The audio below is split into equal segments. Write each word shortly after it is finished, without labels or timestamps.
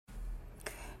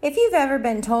If you've ever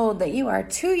been told that you are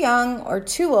too young or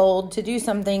too old to do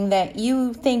something that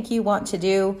you think you want to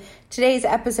do, today's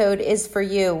episode is for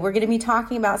you. We're going to be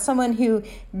talking about someone who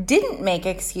didn't make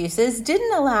excuses,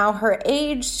 didn't allow her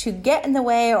age to get in the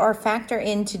way or factor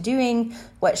into doing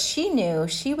what she knew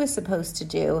she was supposed to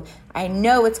do. I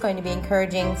know it's going to be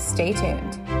encouraging. Stay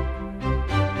tuned.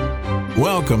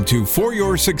 Welcome to For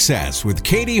Your Success with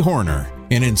Katie Horner,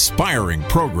 an inspiring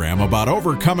program about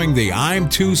overcoming the I'm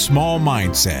too small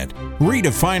mindset,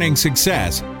 redefining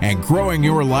success, and growing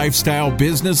your lifestyle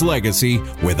business legacy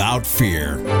without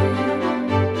fear.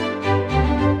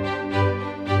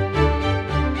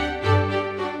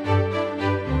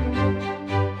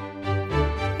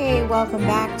 Hey, welcome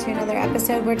back to another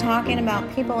episode. We're talking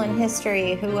about people in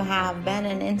history who have been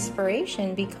an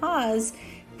inspiration because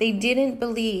they didn't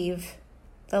believe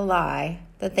the lie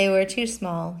that they were too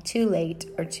small, too late,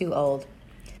 or too old.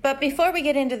 But before we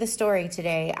get into the story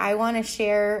today, I want to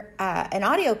share an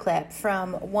audio clip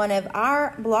from one of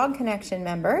our Blog Connection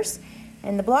members.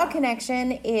 And the Blog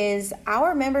Connection is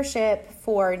our membership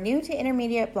for new to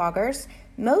intermediate bloggers.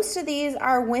 Most of these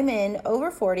are women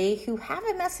over 40 who have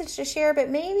a message to share, but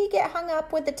maybe get hung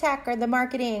up with the tech or the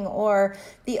marketing or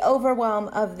the overwhelm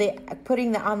of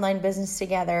putting the online business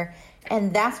together.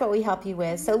 And that's what we help you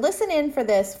with. So listen in for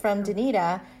this from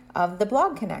Donita of the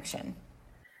Blog Connection.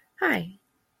 Hi,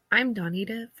 I'm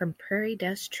Donita from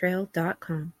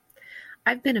PrairieDustTrail.com.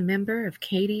 I've been a member of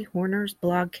Katie Horner's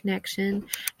Blog Connection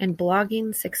and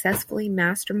Blogging Successfully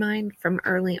Mastermind from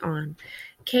early on.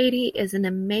 Katie is an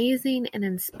amazing and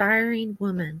inspiring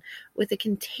woman with a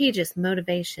contagious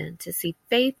motivation to see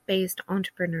faith-based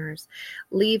entrepreneurs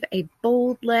leave a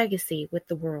bold legacy with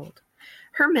the world.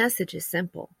 Her message is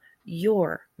simple.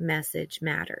 Your message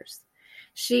matters.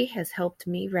 She has helped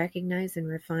me recognize and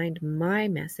refine my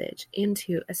message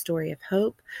into a story of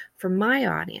hope for my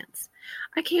audience.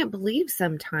 I can't believe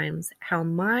sometimes how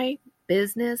my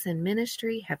business and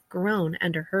ministry have grown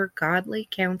under her godly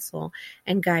counsel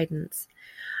and guidance.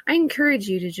 I encourage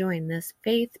you to join this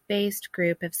faith-based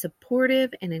group of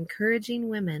supportive and encouraging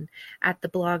women at the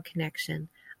Blog Connection.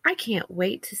 I can't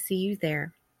wait to see you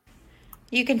there.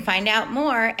 You can find out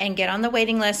more and get on the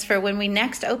waiting list for when we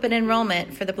next open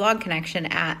enrollment for the Blog Connection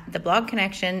at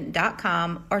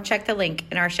theblogconnection.com or check the link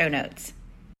in our show notes.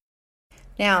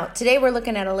 Now, today we're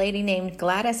looking at a lady named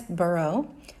Gladys Burrow,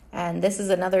 and this is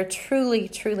another truly,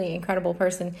 truly incredible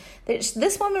person.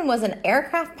 This woman was an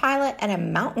aircraft pilot and a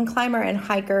mountain climber and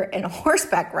hiker and a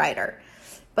horseback rider,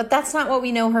 but that's not what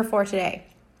we know her for today.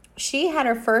 She had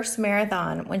her first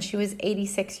marathon when she was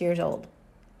 86 years old.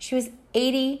 She was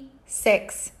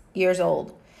 86 years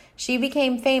old. She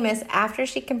became famous after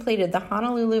she completed the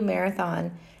Honolulu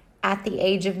Marathon at the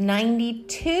age of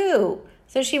 92.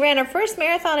 So she ran her first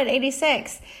marathon at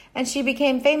 86, and she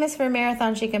became famous for a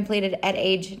marathon she completed at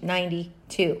age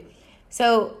 92.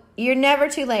 So you're never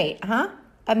too late, huh?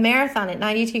 A marathon at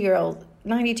 92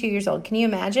 years old. Can you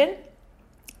imagine?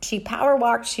 She power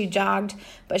walked, she jogged,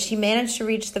 but she managed to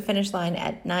reach the finish line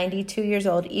at 92 years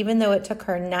old, even though it took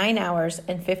her 9 hours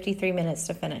and 53 minutes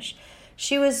to finish.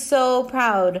 She was so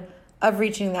proud of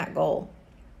reaching that goal.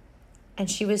 And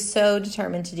she was so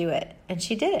determined to do it. And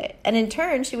she did it. And in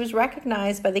turn, she was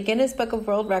recognized by the Guinness Book of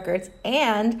World Records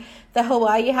and the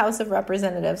Hawaii House of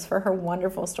Representatives for her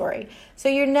wonderful story. So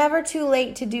you're never too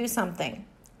late to do something.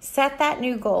 Set that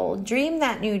new goal. Dream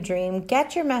that new dream.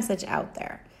 Get your message out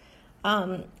there.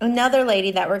 Another lady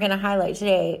that we're going to highlight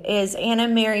today is Anna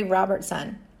Mary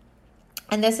Robertson.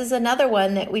 And this is another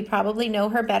one that we probably know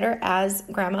her better as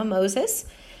Grandma Moses.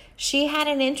 She had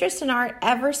an interest in art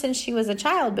ever since she was a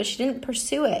child, but she didn't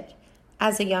pursue it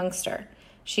as a youngster.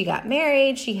 She got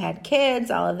married, she had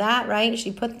kids, all of that, right?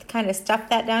 She stuffed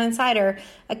that down inside her,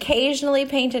 occasionally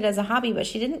painted as a hobby, but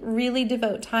she didn't really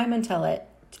devote time to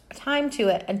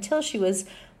it until she was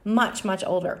much, much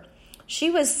older. She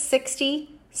was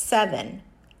 67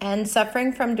 and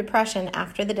suffering from depression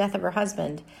after the death of her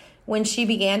husband when she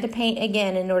began to paint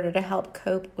again in order to help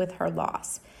cope with her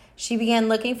loss. She began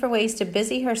looking for ways to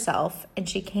busy herself, and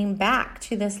she came back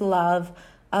to this love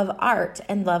of art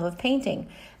and love of painting.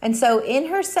 And so in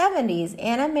her 70s,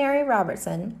 Anna Mary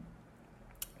Robertson,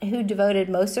 who devoted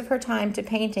most of her time to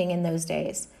painting in those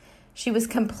days, she was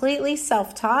completely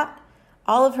self-taught.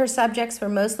 All of her subjects were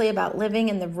mostly about living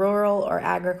in the rural or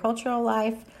agricultural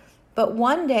life. But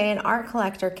one day, an art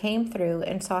collector came through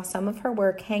and saw some of her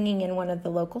work hanging in one of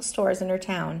the local stores in her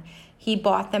town. He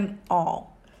bought them all.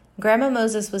 Grandma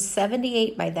Moses was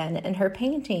 78 by then, and her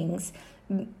paintings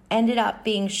ended up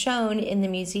being shown in the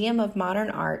Museum of Modern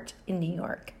Art in New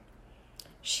York.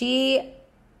 She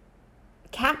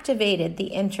captivated the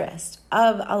interest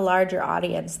of a larger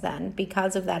audience then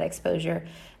because of that exposure.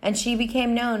 And she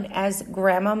became known as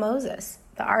Grandma Moses,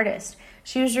 the artist.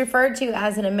 She was referred to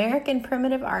as an American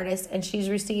primitive artist, and she's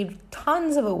received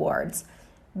tons of awards,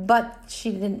 but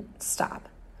she didn't stop.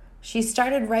 She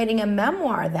started writing a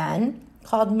memoir then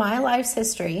called My Life's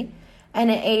History, and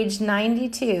at age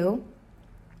 92,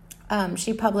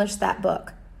 she published that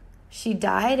book. She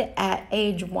died at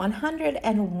age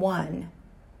 101.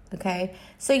 Okay,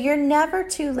 so you're never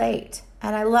too late.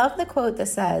 And I love the quote that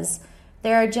says,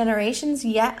 "There are generations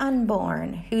yet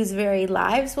unborn whose very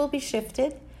lives will be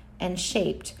shifted and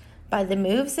shaped by the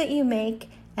moves that you make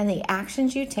and the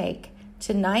actions you take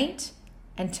tonight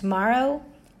and tomorrow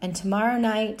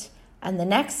night and the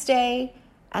next day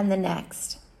and the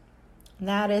next."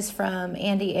 That is from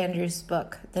Andy Andrews'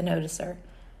 book, The Noticer.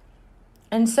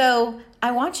 And so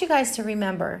I want you guys to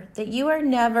remember that you are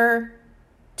never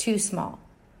too small.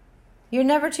 You're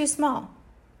never too small,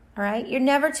 all right? You're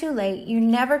never too late. You're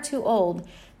never too old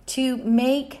to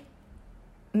make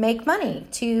money,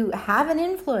 to have an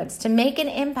influence, to make an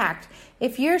impact.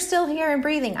 If you're still here and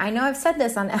breathing, I know I've said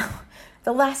this on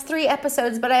the last 3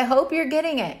 episodes, but I hope you're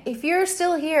getting it. If you're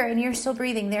still here and you're still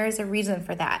breathing, there is a reason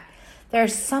for that.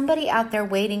 There's somebody out there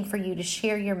waiting for you to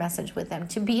share your message with them,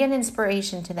 to be an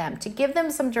inspiration to them, to give them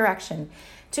some direction,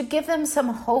 to give them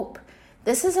some hope.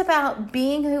 This is about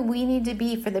being who we need to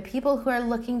be for the people who are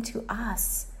looking to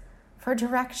us for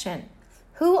direction.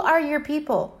 Who are your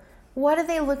people? What are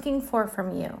they looking for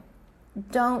from you?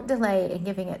 Don't delay in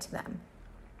giving it to them.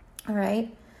 All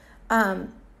right? I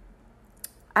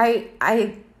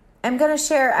am going to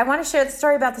share, I want to share the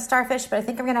story about the starfish, but I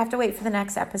think I'm going to have to wait for the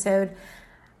next episode.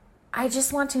 I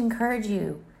just want to encourage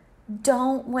you.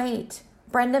 Don't wait.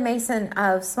 Brenda Mason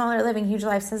of Smaller Living, Huge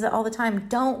Life says it all the time.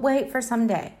 Don't wait for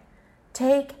someday.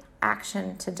 Take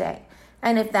action today.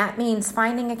 And if that means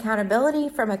finding accountability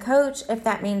from a coach, if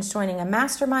that means joining a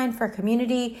mastermind for a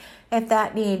community, if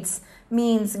that means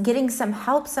getting some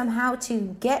help somehow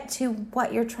to get to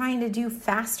what you're trying to do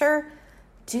faster,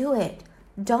 do it.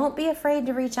 Don't be afraid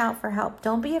to reach out for help.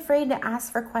 Don't be afraid to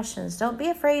ask for questions. Don't be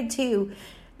afraid to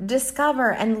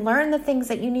discover and learn the things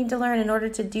that you need to learn in order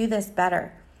to do this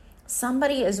better.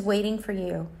 Somebody is waiting for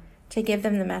you to give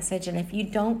them the message, and if you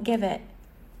don't give it,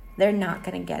 they're not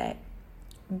going to get it.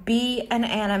 Be an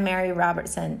Anna Mary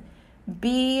Robertson.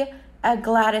 Be a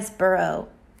Gladys Burrow.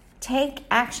 Take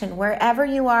action wherever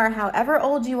you are, however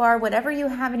old you are, whatever you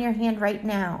have in your hand right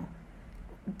now.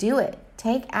 Do it.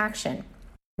 Take action.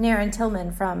 Naren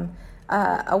Tillman from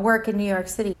a work in New York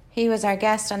City. He was our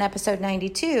guest on episode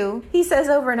 92. He says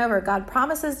over and over, God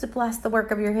promises to bless the work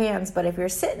of your hands, but if you're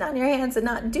sitting on your hands and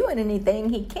not doing anything,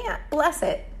 he can't bless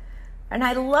it. And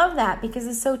I love that because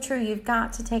it's so true. You've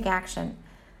got to take action.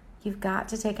 You've got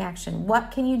to take action.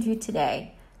 What can you do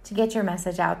today to get your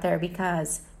message out there?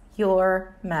 Because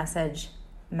your message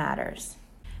matters.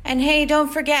 And hey,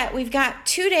 don't forget, we've got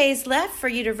 2 days left for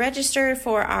you to register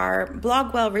for our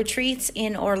Blogwell retreats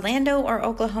in Orlando or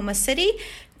Oklahoma City.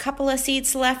 Couple of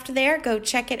seats left there. Go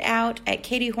check it out at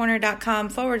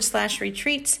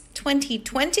katiehorner.com/retreats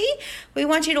 2020. We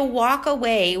want you to walk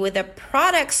away with a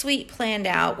product suite planned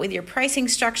out, with your pricing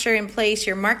structure in place,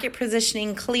 your market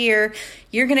positioning clear.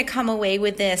 You're going to come away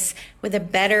with this with a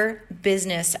better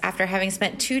business after having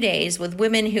spent 2 days with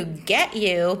women who get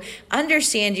you,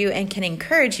 understand you, and can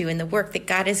encourage you in the work that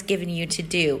God has given you to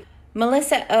do.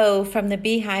 Melissa O. from the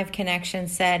Beehive Connection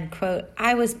said, quote,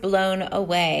 I was blown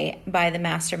away by the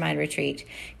mastermind retreat.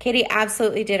 Katie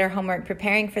absolutely did her homework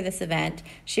preparing for this event.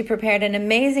 She prepared an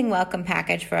amazing welcome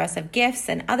package for us of gifts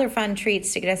and other fun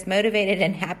treats to get us motivated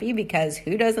and happy, because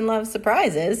who doesn't love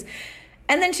surprises?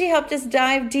 And then she helped us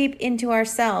dive deep into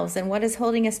ourselves and what is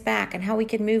holding us back and how we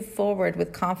can move forward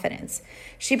with confidence.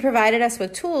 She provided us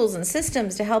with tools and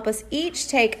systems to help us each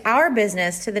take our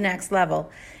business to the next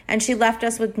level. And she left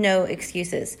us with no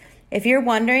excuses. If you're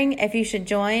wondering if you should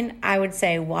join, I would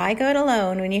say, why go it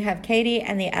alone when you have Katie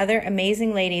and the other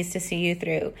amazing ladies to see you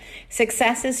through?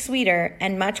 Success is sweeter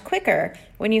and much quicker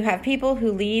when you have people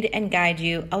who lead and guide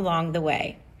you along the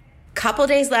way. Couple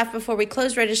days left before we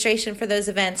close registration for those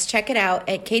events. Check it out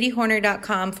at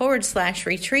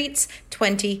katiehorner.com/retreats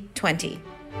 2020.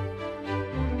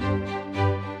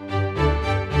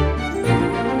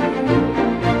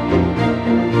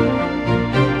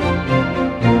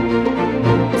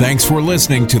 Thanks for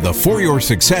listening to the For Your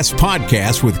Success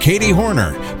podcast with Katie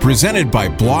Horner, presented by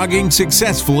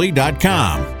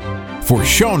bloggingsuccessfully.com. For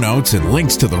show notes and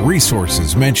links to the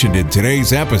resources mentioned in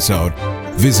today's episode,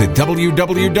 visit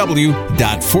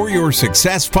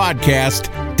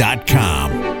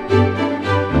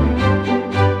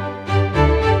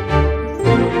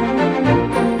www.foryoursuccesspodcast.com.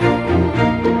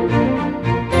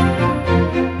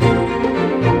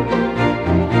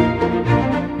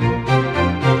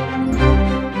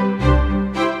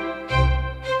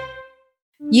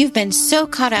 You've been so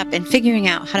caught up in figuring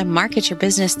out how to market your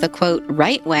business the quote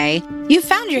right way, you've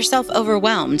found yourself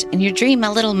overwhelmed and your dream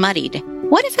a little muddied.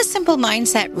 What if a simple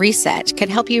mindset reset could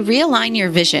help you realign your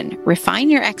vision, refine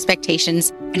your expectations,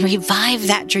 and revive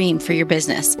that dream for your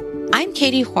business? I'm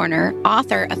Katie Horner,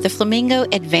 author of The Flamingo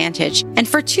Advantage, and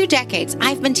for 2 decades,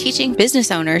 I've been teaching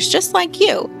business owners just like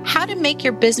you how to make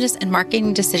your business and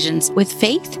marketing decisions with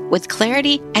faith, with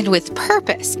clarity, and with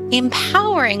purpose,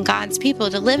 empowering God's people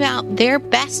to live out their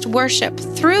best worship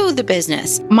through the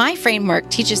business. My framework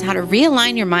teaches how to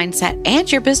realign your mindset and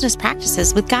your business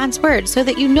practices with God's Word so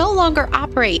that you no longer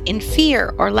operate in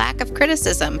fear or lack of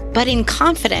criticism, but in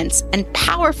confidence and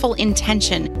powerful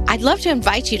intention. I'd love to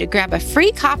invite you to grab a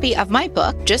free copy of my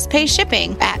book, Just Pay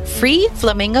Shipping, at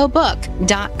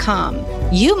freeflamingobook.com.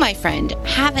 You, my friend,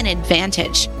 have an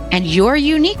advantage, and your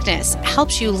uniqueness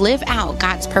helps you live out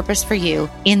God's purpose for you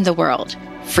in the world.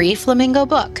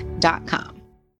 freeflamingobook.com.